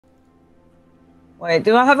Wait,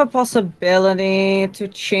 do I have a possibility to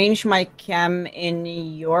change my cam in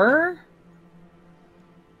your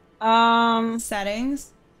um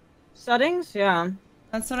Settings? settings? Yeah.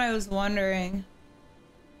 That's what I was wondering.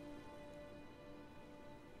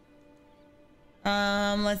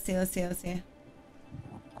 Let's see.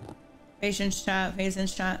 Patience chat,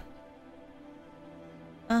 patience chat.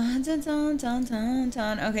 Dun, dun, dun, dun,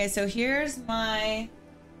 dun. Okay, so here's my...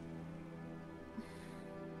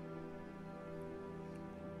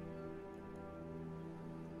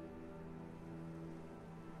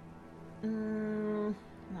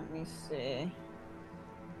 Let me see.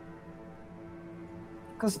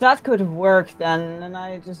 Because that could work then, and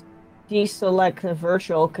I just deselect the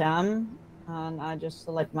virtual cam, and I just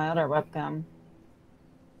select my other webcam.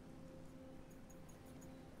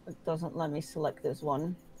 It doesn't let me select this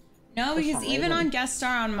one No, for because some even reason. on guest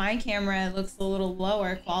star on my camera, it looks a little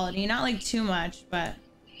lower quality. Not like too much, but...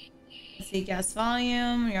 Let's see, guest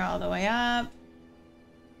volume, you're all the way up.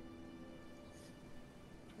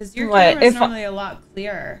 Because your Wait, camera is normally a lot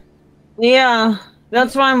clearer. yeah,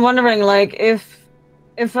 that's why I'm wondering, like,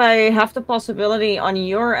 if I have the possibility on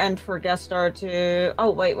your end for guest star to...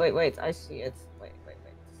 Oh, wait, I see it. Wait.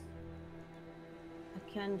 I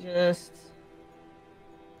can just...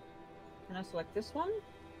 Can I select this one?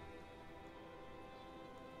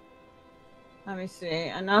 Let me see.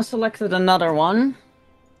 I now selected another one.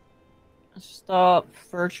 Stop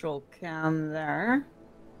virtual cam there.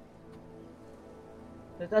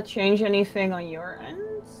 Did that change anything on your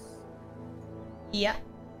end? Yep.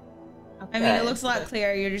 Okay, I mean, it looks a lot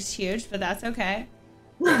clearer. You're just huge, but that's okay.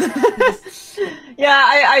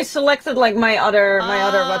 Yeah, I selected like my other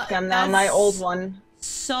webcam now, my old one.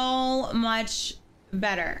 So much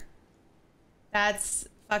better. That's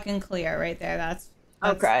fucking clear right there. That's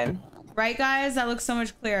okay. Right, guys? That looks so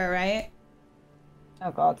much clearer, right? Oh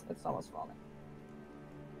god, it's almost falling.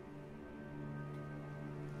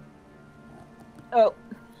 Oh,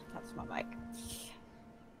 that's my mic.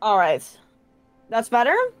 All right, that's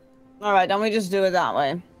better. All right, then we just do it that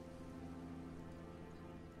way.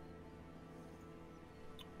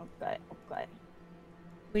 Okay.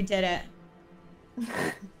 We did it.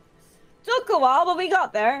 Took a while, but we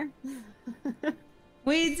got there.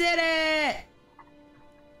 We did it!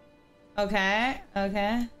 Okay.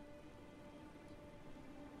 I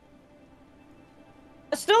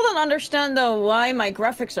still don't understand though why my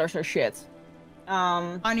graphics are so shit.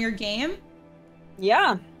 On your game?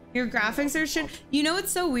 Yeah. Your graphics are shit. You know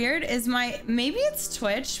what's so weird is maybe it's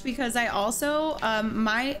Twitch because I also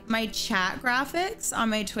my chat graphics on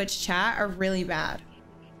my Twitch chat are really bad.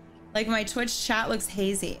 Like my Twitch chat looks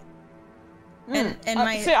hazy. And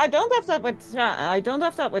see, I don't have that with chat. I don't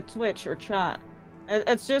have that with Twitch or chat.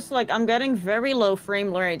 It's just like I'm getting very low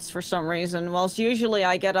frame rates for some reason. Whilst usually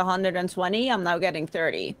I get 120, I'm now getting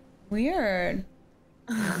 30. Weird.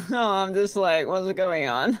 No, I'm just like, what's going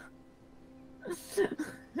on?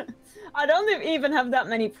 I don't even have that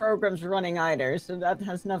many programs running either, so that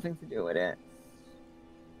has nothing to do with it.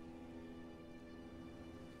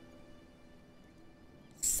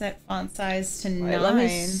 Set font size to 9. Let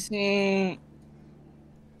me see.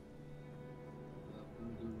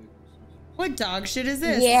 What dog shit is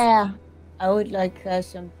this? Yeah, I would like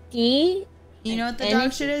some tea. You know what the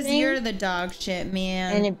dog shit is? You're the dog shit,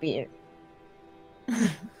 man. And a beer.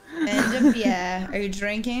 And a beer. Are you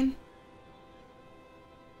drinking?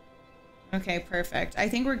 Okay, perfect. I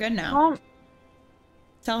think we're good now.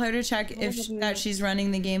 Tell her to check that she's running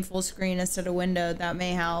the game full screen instead of windowed. That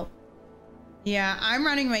may help. Yeah, I'm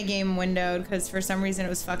running my game windowed because for some reason it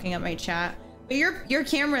was fucking up my chat. But your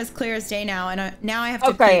camera is clear as day now, and now I have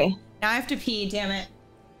to pee. Now I have to pee. Damn it.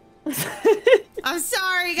 I'm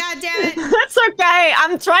sorry. God damn it. That's okay.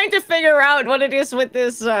 I'm trying to figure out what it is with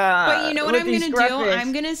this. But you know what I'm gonna do?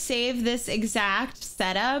 I'm gonna save this exact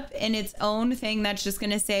setup in its own thing that's just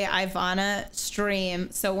gonna say Ivana stream.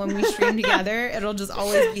 So when we stream together, it'll just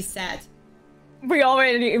always be set. We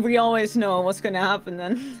always know what's gonna happen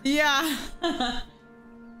then. Yeah.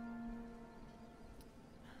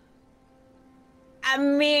 I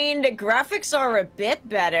mean, the graphics are a bit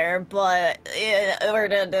better, but or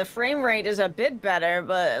the frame rate is a bit better,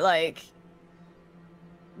 but like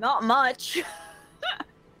not much.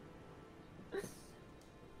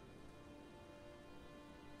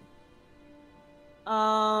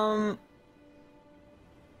 No,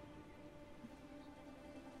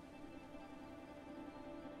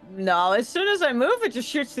 as soon as I move, it just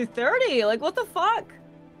shoots to 30. Like, what the fuck?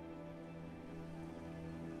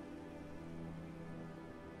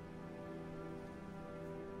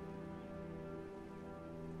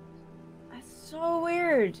 That's so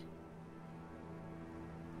weird.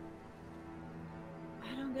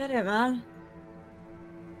 don't get it, man.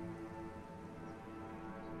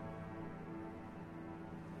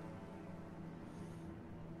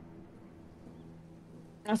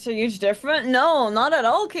 That's a huge difference? No, not at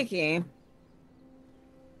all, Kiki.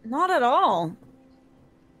 Not at all.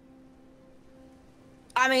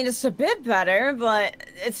 I mean, it's a bit better, but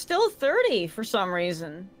it's still 30 for some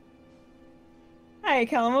reason. Hey,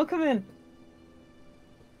 Callum, welcome in.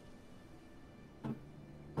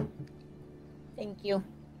 Thank you.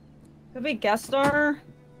 Could be guest star.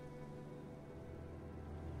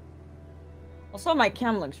 Also, my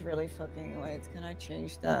cam looks really fucking... Wait, can I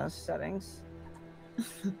change the settings?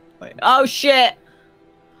 Wait. Oh, shit!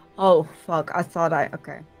 Oh, fuck. I thought I...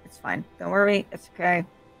 Okay, it's fine. Don't worry. It's okay.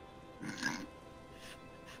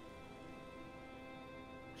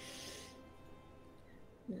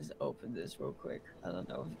 Just open this real quick. I don't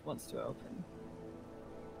know if it wants to open.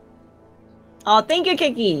 Oh, thank you,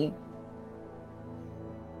 Kiki!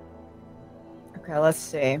 Okay, let's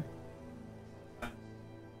see.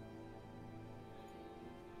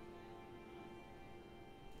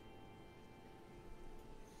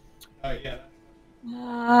 Yeah.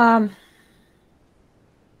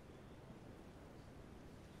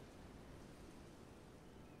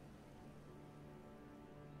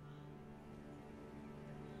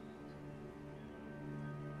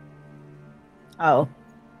 Oh.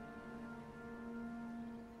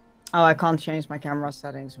 Oh, I can't change my camera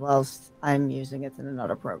settings whilst I'm using it in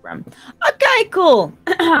another program. Okay, cool.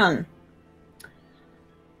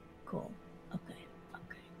 Cool. Okay.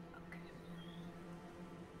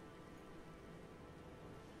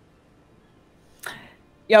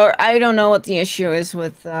 Yo, I don't know what the issue is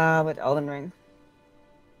with Elden Ring.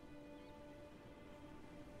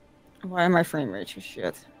 Why am my frame rate so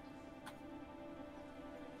shit?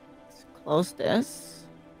 Let's close this.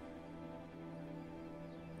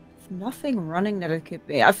 Nothing running that it could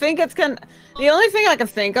be. I think it's the only thing I can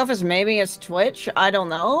think of is maybe it's Twitch. I don't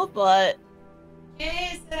know, but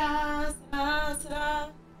Yay, look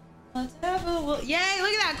at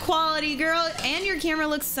that quality, girl. And your camera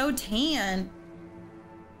looks so tan.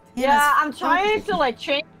 Yeah, I'm trying to like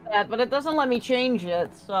change that, but it doesn't let me change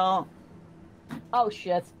it, so oh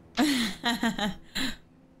shit.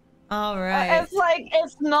 All right. It's like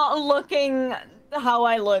it's not looking how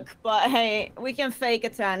I look, but hey, we can fake a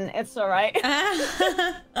 10. It's all right.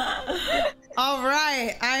 All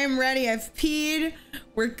right, I am ready. I've peed.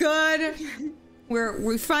 We're good.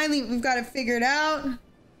 We've got it figured out.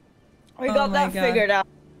 We got that figured out.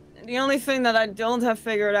 The only thing that I don't have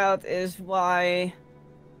figured out is why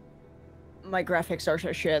my graphics are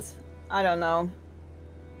so shit. I don't know.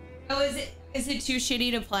 Oh, is it too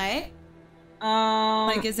shitty to play?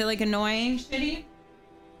 Like, is it like annoying shitty?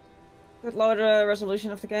 Could lower the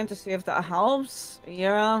resolution of the game to see if that helps.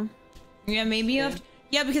 Yeah. Yeah, maybe you have.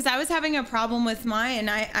 Yeah, because I was having a problem with mine.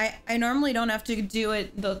 I normally don't have to do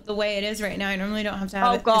it the way it is right now. I normally don't have to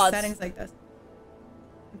have the settings like this.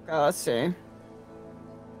 Okay, let's see.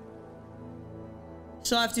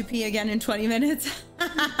 She'll have to pee again in 20 minutes.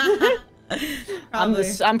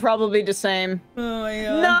 I'm probably the same. Oh my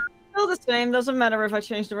god. No, still the same. Doesn't matter if I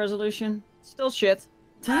change the resolution. Still shit.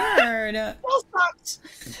 Weird. Still sucks.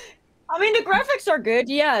 I mean, the graphics are good,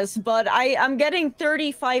 yes, but I'm getting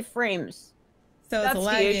 35 frames. So it's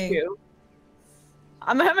lagging. The issue.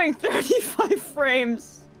 I'm having 35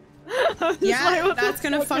 frames. Yeah, like, that's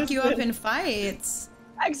gonna fuck you up in fights.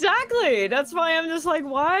 Exactly. That's why I'm just like,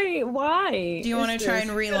 why? Do you want to try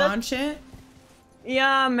and relaunch it?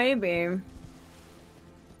 Yeah, maybe.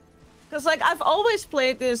 Because, like, I've always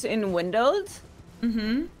played this in Windows.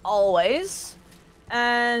 Mm-hmm. Always.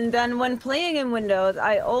 And then when playing in Windows,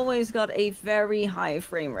 I always got a very high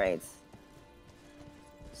frame rate.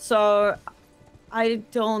 So, I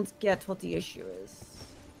don't get what the issue is.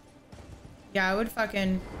 Yeah, I would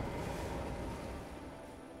fucking...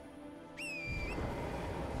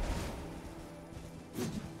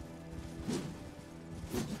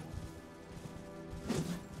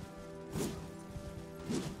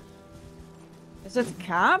 Is it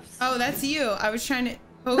caps? Oh, that's you. I was trying to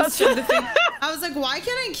post the thing. I was like, why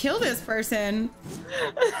can't I kill this person?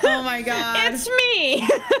 Oh my god. It's me!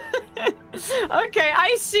 Okay,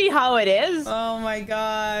 I see how it is. Oh my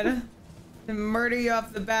god. To murder you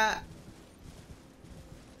off the bat.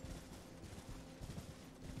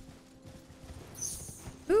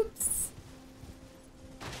 Oops.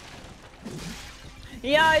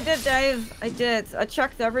 Yeah, I did, Dave. I did. I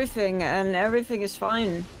checked everything, and everything is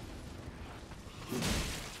fine.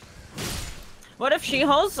 What if she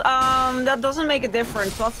holds? That doesn't make a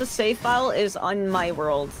difference. Plus, the save file is on my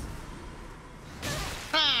world.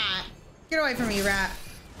 Ah! Get away from me, rat.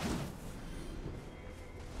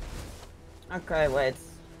 Okay, wait.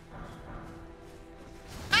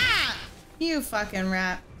 Ah! You fucking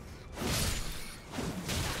rat.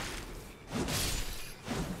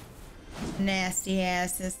 Nasty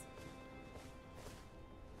asses.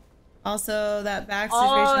 Also, that back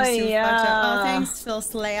situation is too fucked up. Oh, thanks, Phil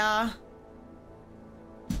Slayer.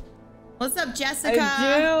 What's up,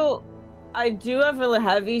 Jessica? I do have a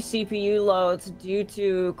heavy CPU load due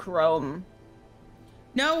to Chrome.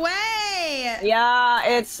 No way! Yeah,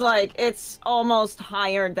 it's like, it's almost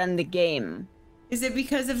higher than the game. Is it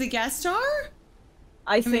because of the guest star?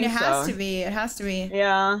 I mean, it has to be. It has to be.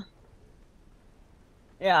 Yeah.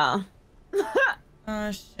 Yeah.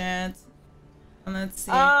 Oh, shit. Let's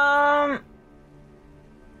see. Let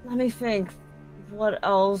me think. What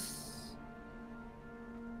else?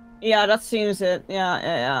 Yeah, that seems it.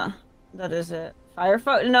 Yeah. That is it.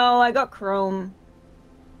 Firefox? No, I got Chrome.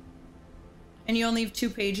 And you only have 2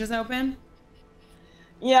 pages open?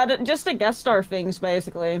 Yeah, just the guest star things,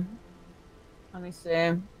 basically. Let me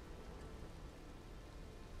see.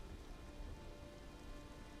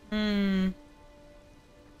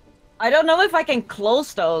 I don't know if I can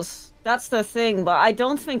close those. That's the thing, but I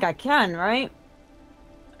don't think I can, right?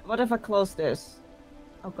 What if I close this?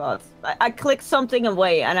 Oh god. I clicked something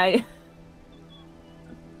away and I...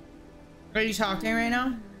 Are you talking right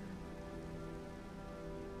now?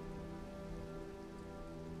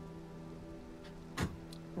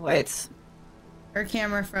 Wait. Her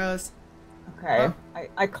camera froze. Okay. Oh.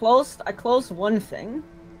 I closed one thing.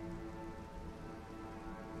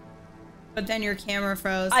 But then your camera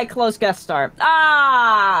froze. I closed guest star.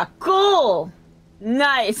 Ah, cool.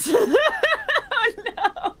 Nice. Oh,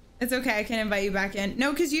 no. It's okay. I can invite you back in.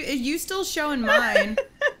 No, because you still showing mine.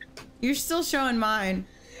 You're still showing mine.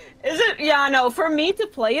 Is it? Yeah, no. For me to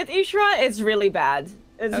play it, Ishra, it's really bad.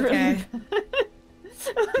 It's okay. Really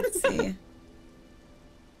bad. Let's see.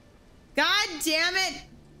 God damn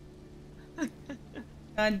it!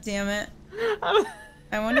 God damn it.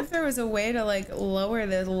 I wonder if there was a way to, like, lower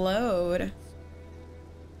the load.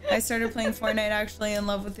 I started playing Fortnite, actually in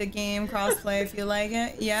love with the game. Crossplay if you like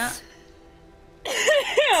it. Yeah.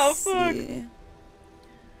 Oh, fuck. You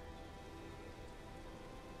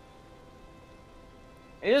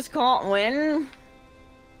just can't win?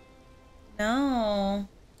 No.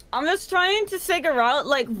 I'm just trying to figure out,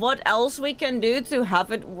 like, what else we can do to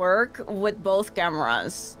have it work with both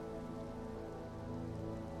cameras.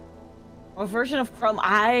 What version of Chrome?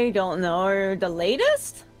 I don't know. The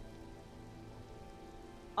latest?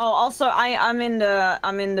 Oh, also, I'm in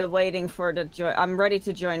the waiting for the I'm ready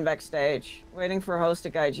to join backstage. Waiting for host to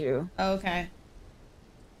guide you. Okay.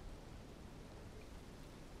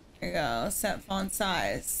 Here you go. Set font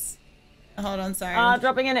size. Hold on, sorry.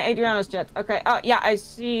 Dropping in Adriana's jet. Okay. Oh, yeah, I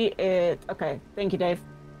see it. Okay. Thank you, Dave.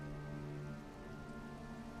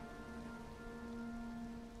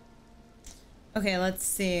 Okay, let's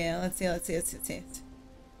see.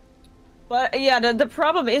 But yeah, the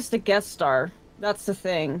problem is the guest star. That's the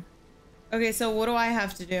thing. Okay, so what do I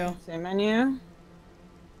have to do? Same menu.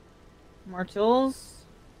 More tools.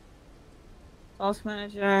 Task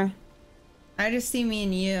manager. I just see me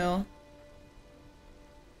and you.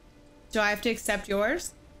 Do I have to accept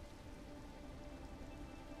yours?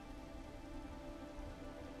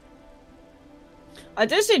 I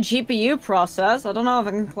do see GPU process. I don't know if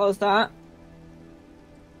I can close that.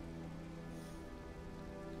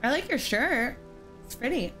 I like your shirt. It's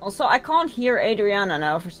pretty. Also, I can't hear Adriana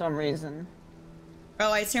now for some reason.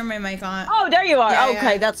 Oh, I turned my mic on. Oh, there you are. Yeah,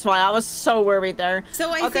 okay, yeah. That's fine. I was so worried there.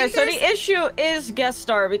 So okay, so the issue is guest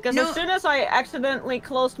star because as soon as I accidentally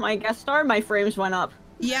closed my guest star, my frames went up.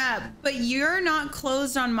 Yeah, but you're not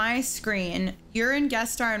closed on my screen. You're in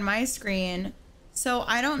guest star on my screen. So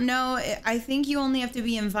I don't know. I think you only have to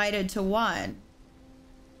be invited to one.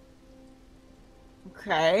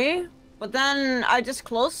 Okay. But then I just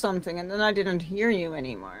closed something and then I didn't hear you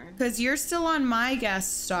anymore. Because you're still on my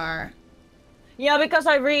guest star. Yeah, because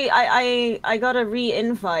I got a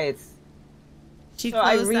re-invite. So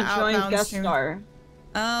I rejoined guest star.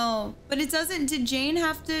 Oh, but it doesn't. Did Jane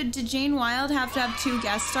Wild have to have 2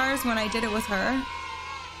 guest stars when I did it with her,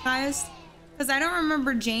 guys? Because I don't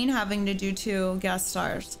remember Jane having to do 2 guest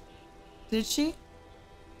stars. Did she?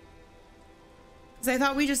 Because I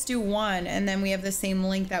thought we just do 1 and then we have the same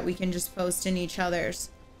link that we can just post in each other's.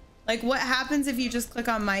 Like, what happens if you just click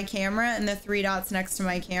on my camera and the 3 dots next to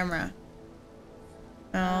my camera?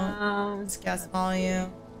 Oh, it's guest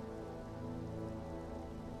volume.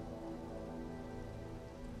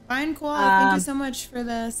 Fine, cool. Thank you so much for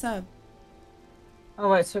the sub. Oh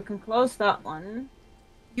wait, so I can close that one.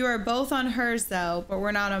 You are both on hers though, but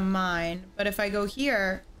we're not on mine. But if I go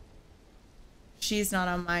here, she's not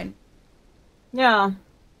on mine. Yeah.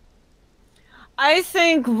 I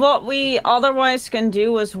think what we otherwise can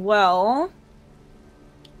do as well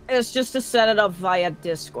is just to set it up via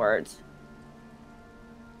Discord.